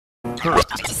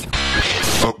Upgrades.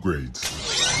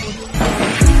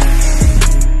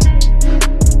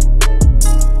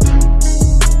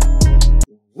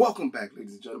 Welcome back,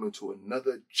 ladies and gentlemen, to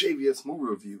another JVS movie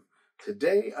review.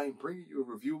 Today, I'm bringing you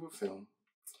a review of a film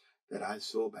that I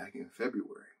saw back in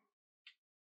February.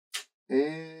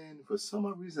 And for some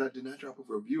odd reason, I did not drop a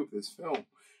review of this film,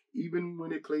 even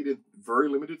when it played in very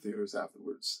limited theaters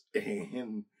afterwards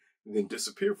and then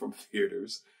disappeared from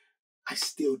theaters. I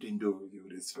still didn't do a review of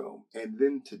this film. And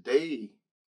then today,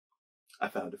 I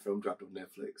found the film dropped on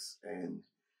Netflix. And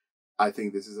I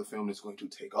think this is a film that's going to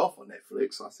take off on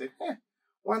Netflix. So I said,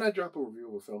 why not drop a review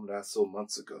of a film that I saw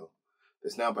months ago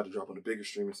that's now about to drop on the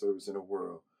biggest streaming service in the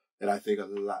world that I think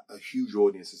a huge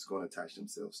audience is going to attach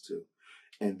themselves to.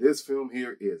 And this film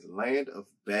here is Land of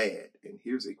Bad. And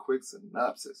here's a quick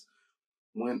synopsis.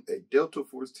 When a Delta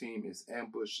Force team is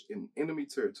ambushed in enemy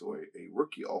territory, a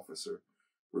rookie officer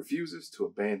refuses to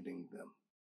abandon them.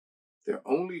 Their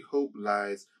only hope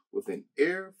lies with an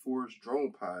Air Force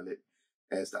drone pilot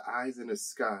as the eyes in the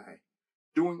sky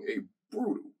during a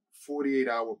brutal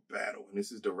 48-hour battle. And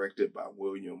this is directed by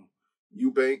William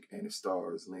Eubank, and it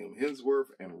stars Liam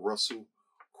Hemsworth and Russell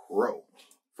Crowe.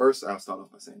 First, I'll start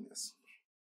off by saying this.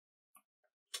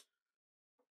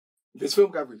 This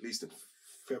film got released in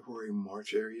February,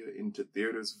 March area into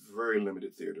theaters, very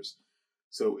limited theaters.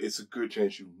 So it's a good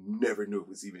chance you never knew it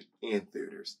was even in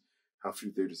theaters, how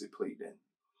few theaters it played in.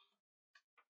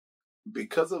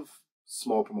 Because of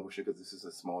small promotion, because this is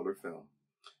a smaller film,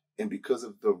 and because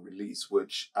of the release,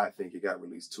 which I think it got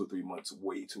released 2 or 3 months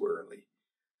way too early,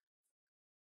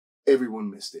 everyone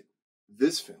missed it.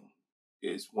 This film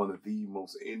is one of the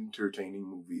most entertaining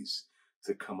movies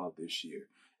to come out this year.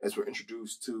 As we're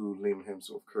introduced to Liam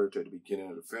Hemsworth's character at the beginning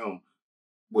of the film,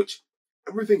 which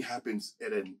everything happens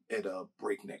at a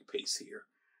breakneck pace here.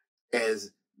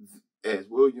 As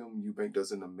William Eubank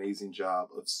does an amazing job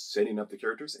of setting up the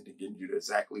characters and then getting you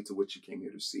exactly to what you came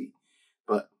here to see.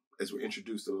 But as we're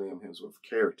introduced to Liam Hemsworth's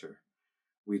character,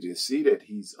 we just see that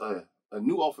he's a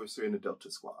new officer in the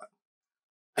Delta Squad.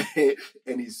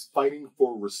 And he's fighting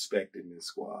for respect in this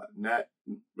squad. Not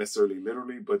necessarily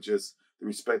literally, but just the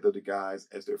respect of the guys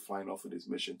as they're flying off of this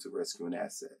mission to rescue an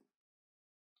asset.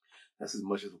 That's as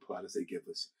much of a plot as they give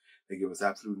us. They give us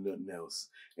absolutely nothing else.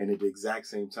 And at the exact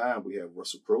same time, we have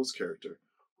Russell Crowe's character,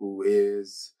 who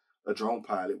is a drone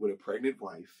pilot with a pregnant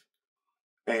wife.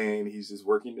 And he's just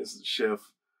working as a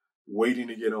chef, waiting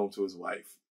to get home to his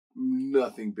wife.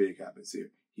 Nothing big happens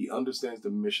here. He understands the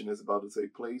mission that's about to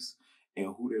take place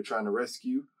and who they're trying to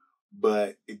rescue,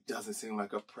 but it doesn't seem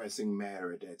like a pressing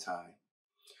matter at that time.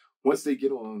 Once they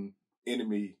get on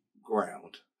enemy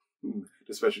ground,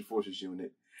 the Special Forces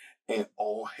unit, and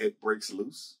all heck breaks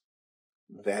loose,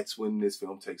 that's when this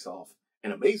film takes off.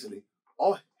 And amazingly,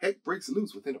 all heck breaks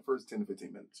loose within the first 10 to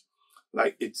 15 minutes.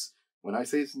 Like, when I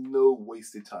say it's no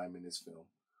wasted time in this film,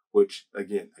 which,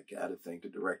 again, I gotta thank the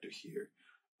director here,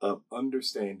 of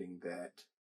understanding that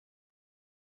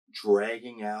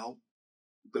dragging out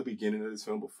the beginning of this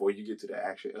film before you get to the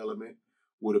action element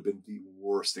would have been the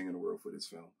worst thing in the world for this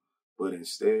film. But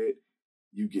instead,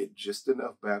 you get just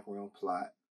enough background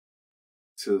plot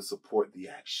to support the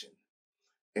action.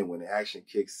 And when the action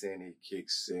kicks in, it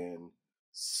kicks in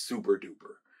super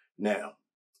duper. Now,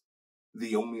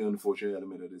 the only unfortunate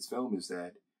element of this film is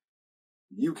that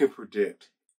you can predict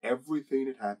everything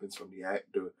that happens from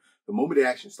the moment the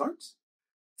action starts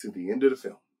to the end of the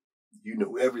film. You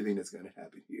know everything that's going to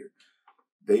happen here.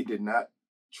 They did not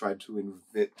try to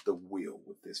invent the wheel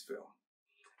with this film.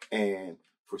 And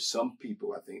for some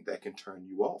people, I think that can turn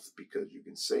you off because you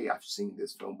can say, I've seen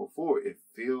this film before. It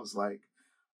feels like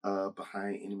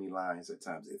Behind Enemy Lines at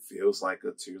times. It feels like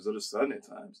a Tears of the Sun at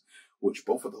times, which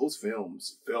both of those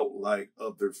films felt like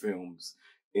other films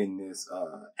in this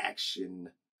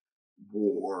action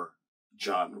war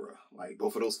genre. Like,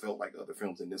 both of those felt like other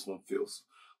films, and this one feels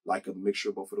like a mixture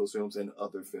of both of those films and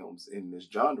other films in this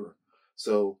genre.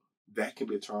 So that can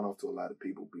be a turn off to a lot of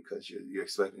people because you're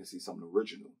expecting to see something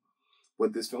original.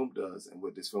 What this film does, and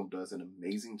what this film does an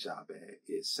amazing job at,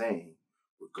 is saying,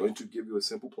 we're going to give you a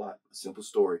simple plot, a simple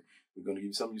story. We're going to give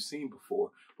you something you've seen before,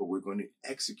 but we're going to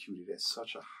execute it at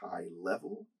such a high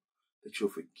level that you'll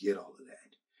forget all of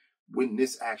that. When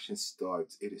this action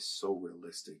starts, it is so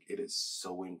realistic. It is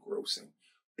so engrossing.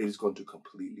 It is going to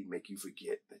completely make you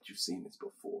forget that you've seen this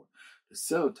before. The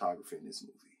cinematography in this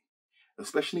movie,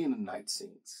 especially in the night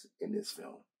scenes in this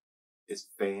film, is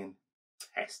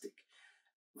fantastic.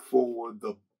 For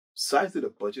the size of the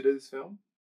budget of this film,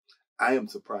 I am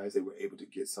surprised they were able to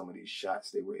get some of these shots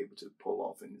they were able to pull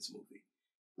off in this movie.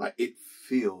 Like, it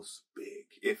feels big.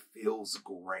 It feels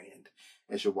grand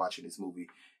as you're watching this movie.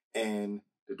 And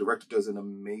the director does an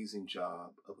amazing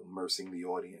job of immersing the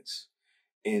audience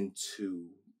into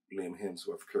Liam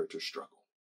Hemsworth's character's struggle.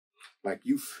 Like,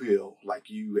 you feel like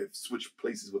you have switched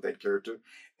places with that character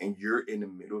and you're in the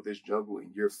middle of this jungle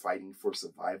and you're fighting for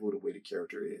survival the way the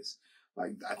character is.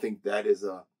 Like, I think that is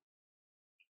a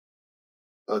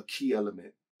key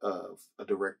element of a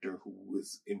director who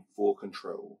is in full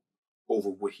control over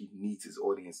what he needs his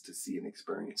audience to see and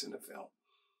experience in the film.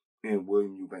 And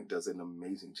William Eubank does an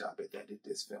amazing job at that in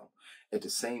this film. At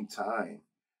the same time,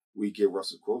 we get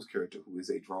Russell Crowe's character, who is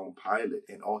a drone pilot,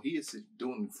 and all he is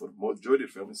doing for the majority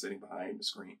of the film is sitting behind the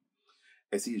screen.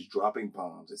 As he's dropping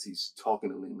bombs, as he's talking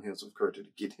to Liam Hemsworth's character to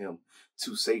get him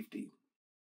to safety,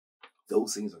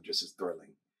 those scenes are just as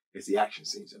thrilling as the action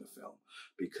scenes in the film,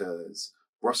 because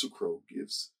Russell Crowe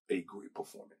gives a great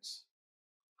performance.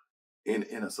 In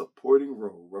a supporting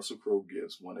role, Russell Crowe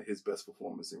gives one of his best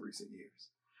performances in recent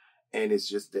years. And it's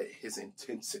just that his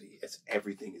intensity as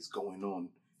everything is going on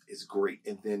is great.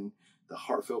 And then the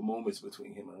heartfelt moments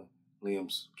between him and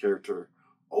Liam's character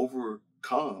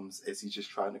overcomes as he's just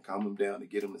trying to calm him down to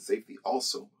get him to safety.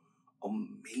 Also,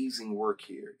 amazing work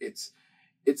here. It's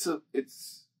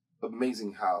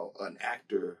amazing how an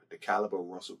actor the caliber of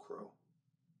Russell Crowe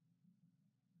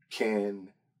can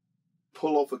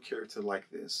pull off a character like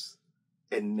this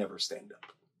and never stand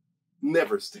up.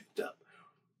 Never stand up.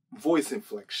 Voice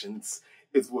inflections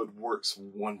is what works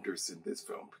wonders in this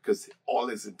film, because all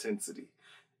his intensity,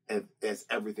 as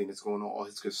everything that's going on, all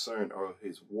his concern or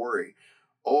his worry,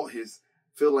 all his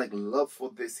feel like love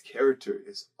for this character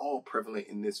is all prevalent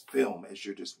in this film as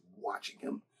you're just watching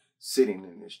him sitting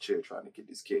in his chair trying to get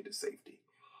this kid to safety.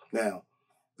 Now,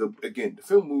 the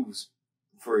film moves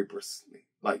very briskly.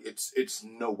 Like, it's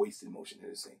no wasted motion in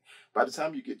this thing. By the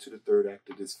time you get to the third act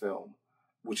of this film,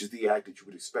 which is the act that you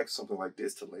would expect something like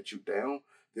this to let you down,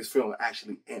 this film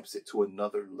actually amps it to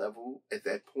another level at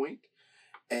that point,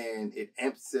 and it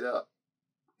amps it up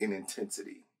in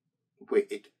intensity, where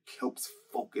it helps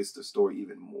focus the story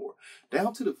even more.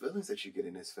 Down to the villains that you get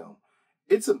in this film.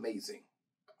 It's amazing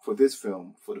for this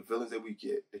film, for the villains that we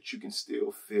get, that you can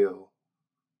still feel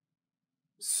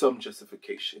some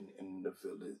justification in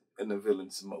the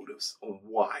villain's motives on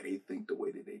why they think the way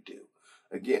that they do.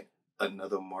 Again,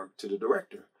 another mark to the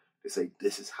director. They say,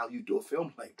 this is how you do a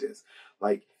film like this.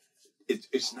 Like,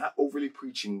 it's not overly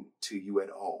preaching to you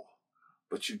at all,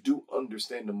 but you do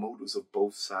understand the motives of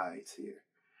both sides here.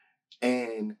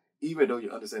 And even though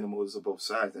you understand the motives of both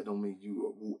sides, that don't mean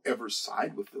you will ever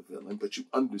side with the villain, but you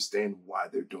understand why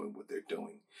they're doing what they're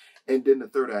doing. And then the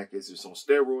third act is just on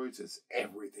steroids, as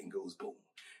everything goes boom.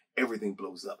 Everything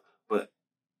blows up. But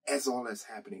as all that's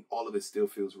happening, all of it still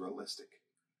feels realistic.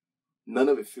 None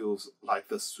of it feels like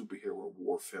the superhero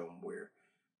war film where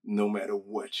no matter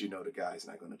what, you know the guy's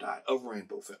not going to die. A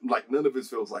Rambo film. Like, none of it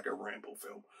feels like a Rambo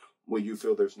film where you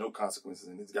feel there's no consequences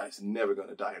and this guy's never going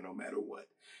to die no matter what.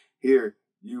 Here,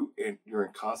 you're in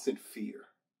constant fear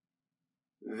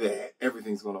that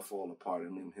everything's going to fall apart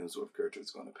and Liam Hemsworth's character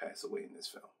is going to pass away in this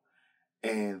film.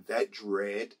 And that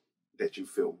dread that you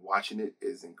feel watching it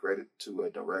is in credit to a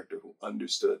director who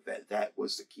understood that that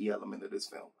was the key element of this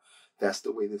film. That's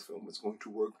the way this film is going to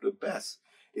work the best,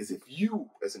 is if you,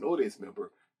 as an audience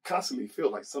member, constantly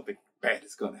feel like something bad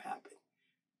is going to happen.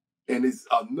 And it's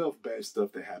enough bad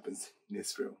stuff that happens in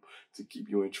this film to keep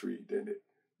you intrigued in it.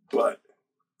 But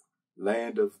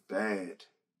Land of Bad,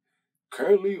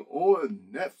 currently on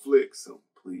Netflix, so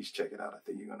please check it out. I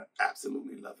think you're going to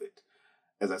absolutely love it.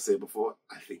 As I said before,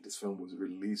 I think this film was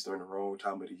released during the wrong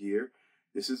time of the year.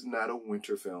 This is not a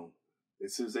winter film.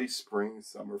 This is a spring,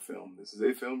 summer film. This is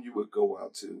a film you would go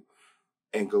out to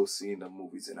and go see in the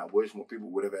movies. And I wish more people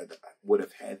would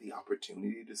have had the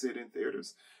opportunity to see it in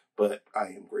theaters. But I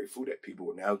am grateful that people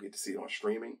will now get to see it on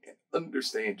streaming and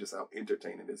understand just how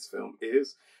entertaining this film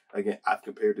is. Again, I've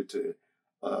compared it to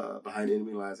Behind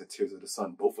Enemy Lines and Tears of the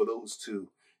Sun. Both of those two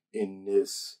in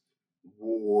this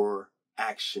war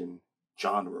action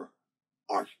genre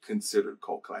are considered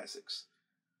cult classics.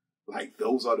 Like,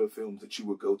 those are the films that you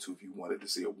would go to if you wanted to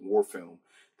see a war film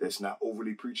that's not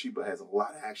overly preachy but has a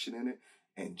lot of action in it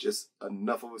and just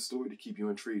enough of a story to keep you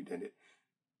intrigued in it.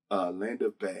 Land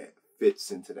of Bad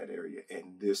fits into that area,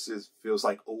 and this feels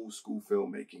like old school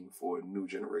filmmaking for a new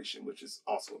generation, which is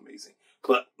also amazing.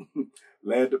 But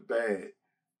Land of Bad,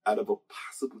 out of a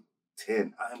possible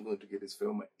 10, I'm going to give this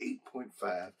film an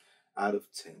 8.5 out of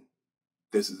 10.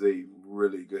 This is a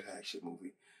really good action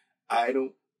movie. I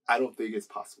don't think it's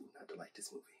possible not to like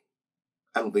this movie.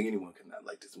 I don't think anyone can not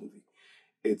like this movie.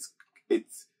 It's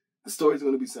the story's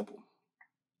going to be simple.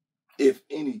 If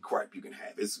any gripe you can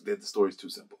have is that the story's too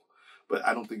simple. But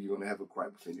I don't think you're going to have a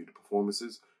gripe with any of the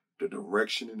performances. The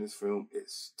direction in this film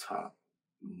is top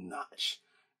notch.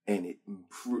 And it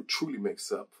truly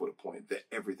makes up for the point that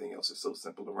everything else is so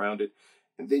simple around it.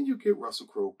 And then you get Russell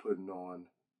Crowe putting on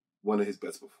one of his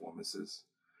best performances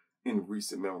in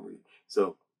recent memory.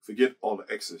 So forget all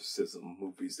the exorcism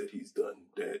movies that he's done,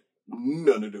 that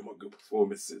none of them are good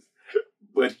performances.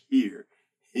 But here,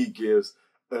 he gives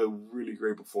a really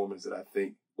great performance that I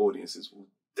think audiences will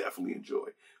definitely enjoy.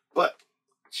 But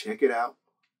check it out.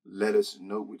 Let us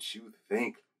know what you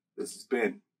think. This has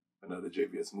been another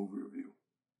JVS movie review.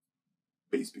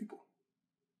 Peace, people.